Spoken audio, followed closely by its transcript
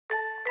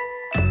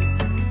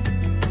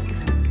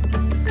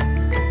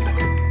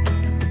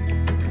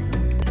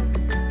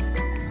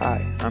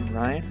I'm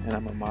Ryan, and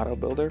I'm a model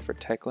builder for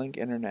Teklink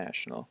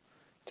International.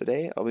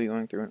 Today, I'll be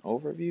going through an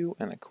overview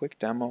and a quick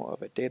demo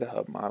of a data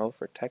hub model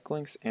for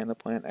Teklink's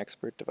Anaplan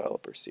Expert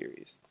Developer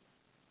Series.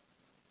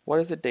 What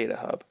is a data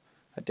hub?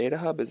 A data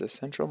hub is a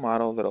central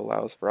model that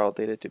allows for all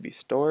data to be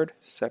stored,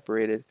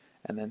 separated,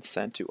 and then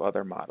sent to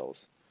other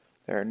models.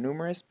 There are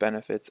numerous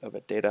benefits of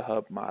a data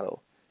hub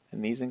model,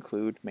 and these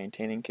include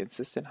maintaining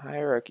consistent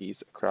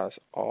hierarchies across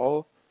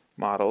all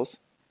models.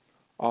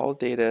 All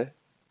data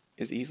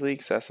is easily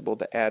accessible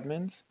to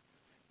admins.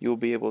 You will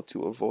be able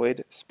to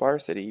avoid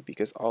sparsity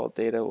because all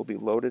data will be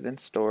loaded and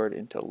stored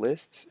into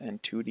lists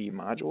and 2D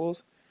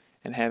modules,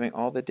 and having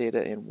all the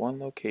data in one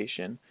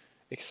location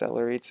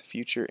accelerates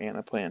future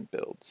Anaplan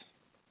builds.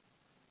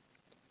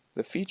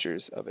 The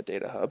features of a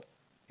data hub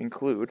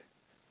include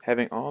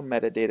having all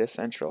metadata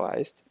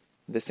centralized.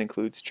 This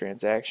includes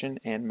transaction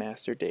and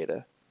master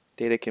data.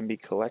 Data can be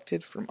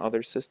collected from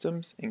other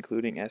systems,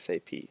 including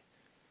SAP.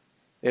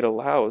 It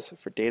allows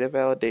for data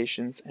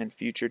validations and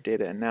future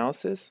data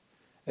analysis,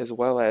 as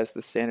well as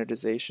the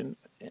standardization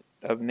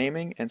of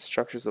naming and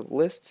structures of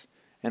lists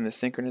and the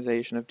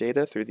synchronization of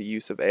data through the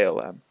use of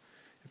ALM.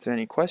 If there are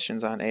any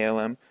questions on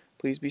ALM,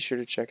 please be sure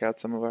to check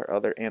out some of our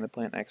other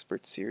Anaplan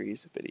Expert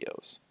Series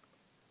videos.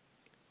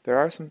 There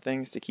are some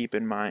things to keep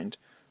in mind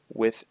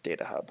with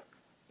Data Hub.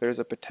 There is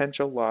a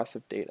potential loss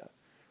of data.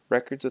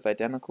 Records with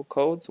identical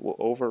codes will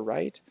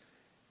overwrite.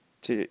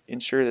 To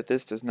ensure that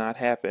this does not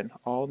happen,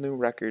 all new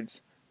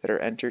records that are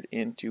entered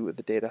into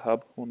the data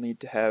hub will need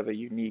to have a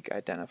unique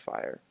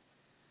identifier.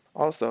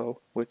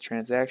 Also, with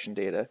transaction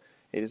data,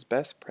 it is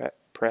best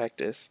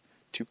practice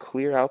to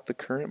clear out the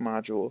current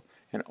module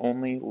and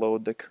only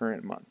load the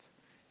current month.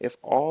 If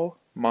all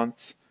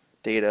months'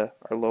 data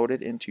are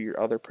loaded into your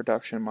other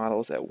production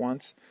models at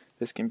once,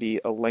 this can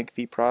be a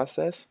lengthy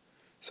process,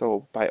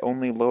 so by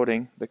only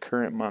loading the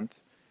current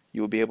month,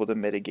 you will be able to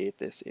mitigate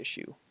this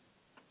issue.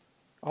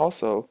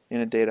 Also,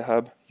 in a data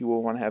hub, you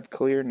will want to have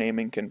clear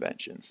naming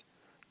conventions.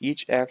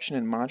 Each action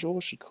and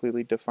module should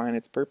clearly define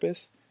its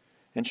purpose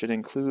and should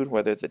include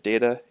whether the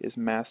data is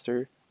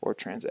master or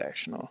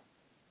transactional.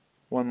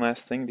 One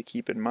last thing to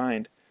keep in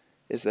mind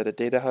is that a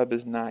data hub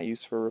is not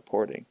used for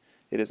reporting.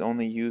 It is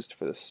only used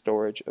for the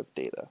storage of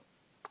data.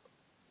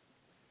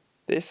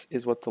 This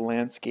is what the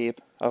landscape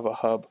of a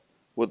hub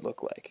would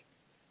look like.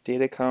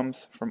 Data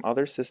comes from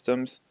other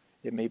systems.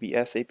 It may be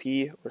SAP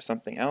or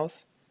something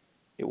else.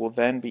 It will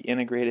then be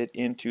integrated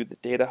into the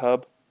data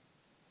hub,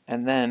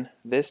 and then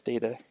this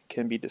data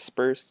can be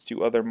dispersed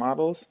to other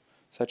models,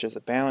 such as a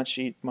balance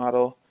sheet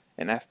model,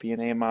 an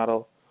FP&A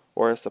model,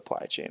 or a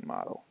supply chain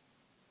model.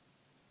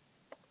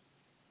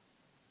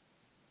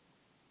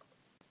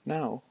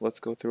 Now,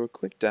 let's go through a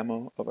quick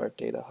demo of our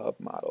data hub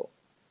model.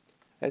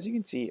 As you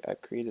can see,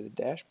 I've created a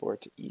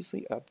dashboard to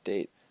easily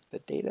update the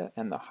data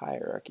and the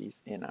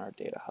hierarchies in our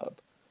data hub.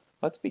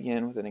 Let's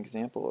begin with an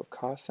example of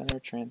cost center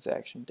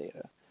transaction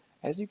data.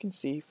 As you can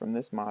see from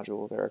this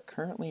module, there are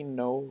currently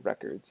no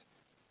records,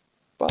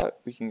 but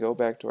we can go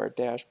back to our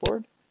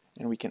dashboard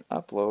and we can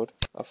upload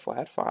a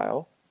flat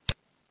file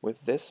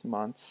with this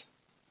month's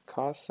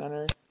cost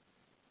center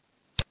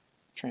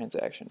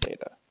transaction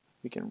data.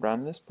 We can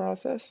run this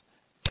process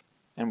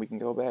and we can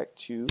go back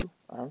to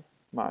our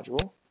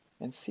module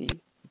and see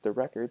that the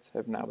records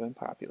have now been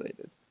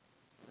populated.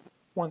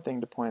 One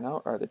thing to point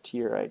out are the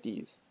tier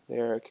IDs. They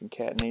are a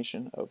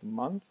concatenation of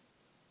month,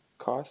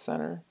 cost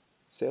center,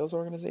 sales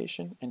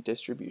organization, and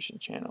distribution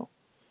channel.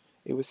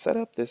 It was set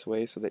up this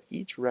way so that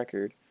each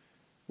record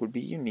would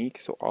be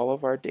unique, so all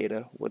of our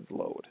data would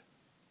load.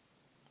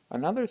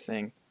 Another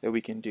thing that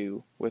we can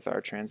do with our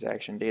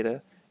transaction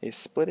data is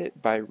split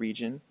it by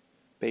region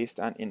based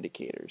on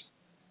indicators.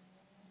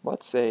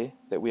 Let's say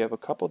that we have a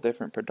couple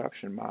different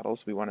production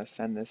models we want to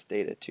send this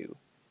data to.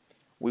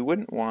 We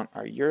wouldn't want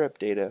our Europe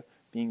data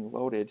being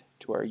loaded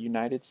to our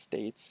United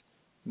States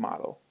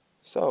model,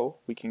 so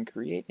we can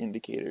create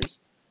indicators,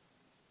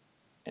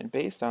 and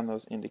based on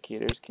those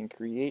indicators can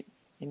create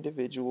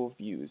individual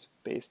views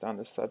based on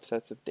the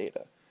subsets of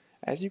data.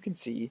 As you can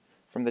see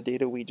from the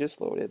data we just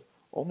loaded,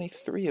 only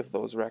 3 of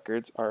those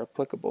records are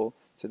applicable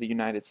to the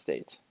United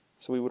States.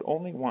 So we would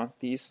only want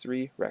these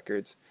 3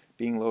 records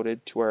being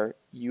loaded to our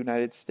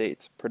United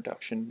States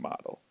production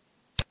model.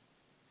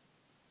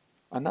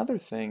 Another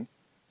thing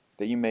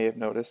that you may have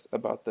noticed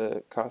about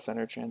the cost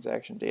center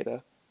transaction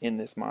data in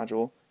this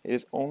module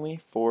is only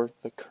for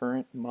the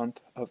current month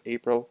of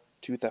April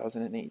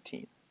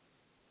 2018.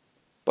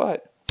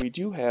 But we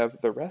do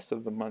have the rest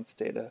of the month's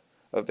data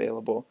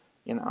available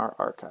in our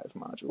archive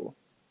module.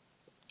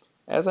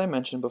 As I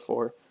mentioned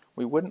before,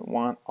 we wouldn't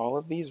want all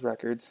of these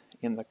records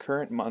in the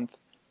current month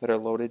that are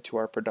loaded to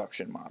our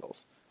production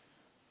models.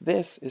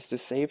 This is to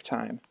save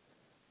time.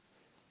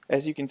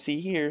 As you can see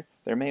here,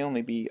 there may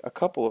only be a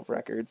couple of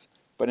records,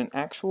 but in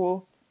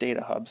actual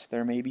data hubs,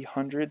 there may be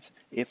hundreds,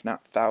 if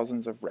not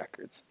thousands of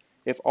records.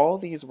 If all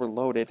these were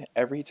loaded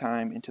every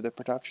time into the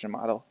production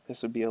model,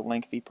 this would be a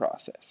lengthy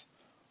process.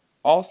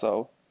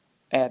 Also,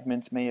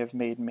 admins may have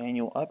made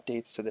manual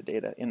updates to the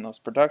data in those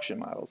production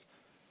models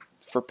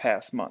for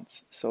past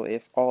months. So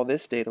if all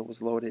this data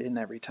was loaded in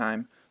every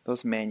time,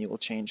 those manual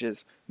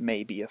changes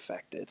may be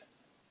affected.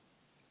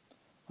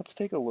 Let's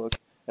take a look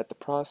at the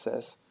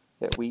process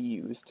that we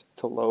used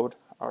to load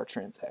our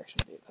transaction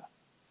data.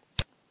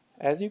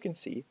 As you can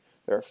see,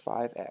 there are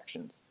 5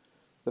 actions.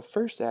 The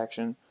first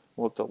action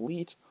will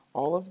delete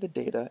all of the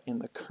data in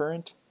the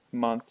current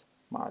month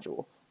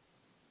module.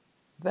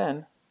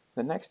 Then,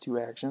 the next 2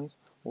 actions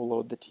will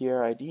load the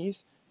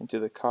hierarchies into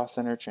the cost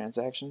center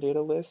transaction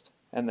data list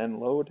and then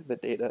load the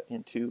data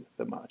into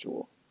the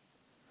module.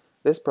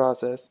 This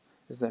process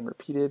is then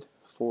repeated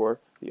for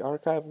the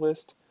archive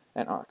list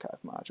and archive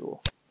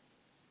module.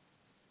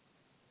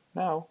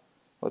 Now,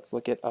 let's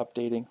look at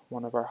updating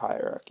one of our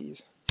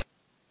hierarchies.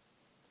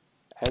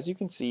 As you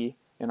can see,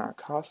 in our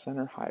cost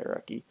center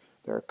hierarchy,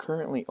 there are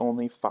currently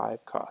only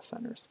 5 cost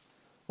centers.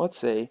 Let's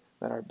say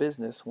that our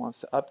business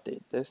wants to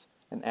update this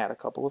and add a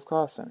couple of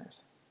cost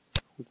centers.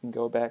 We can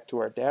go back to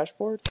our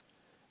dashboard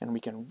and we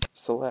can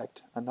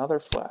select another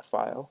flat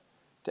file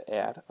to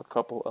add a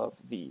couple of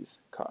these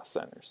cost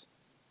centers.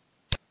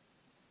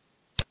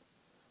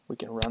 We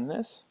can run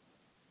this,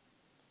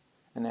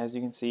 and as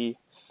you can see,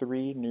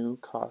 3 new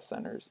cost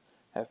centers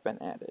have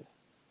been added.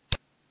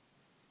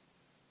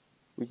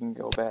 We can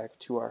go back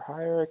to our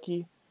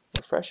hierarchy,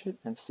 refresh it,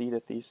 and see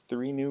that these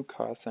 3 new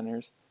cost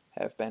centers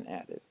have been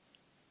added.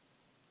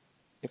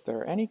 If there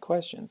are any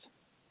questions,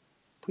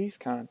 please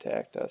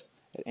contact us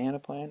at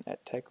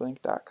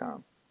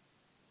Anaplan@teklink.com.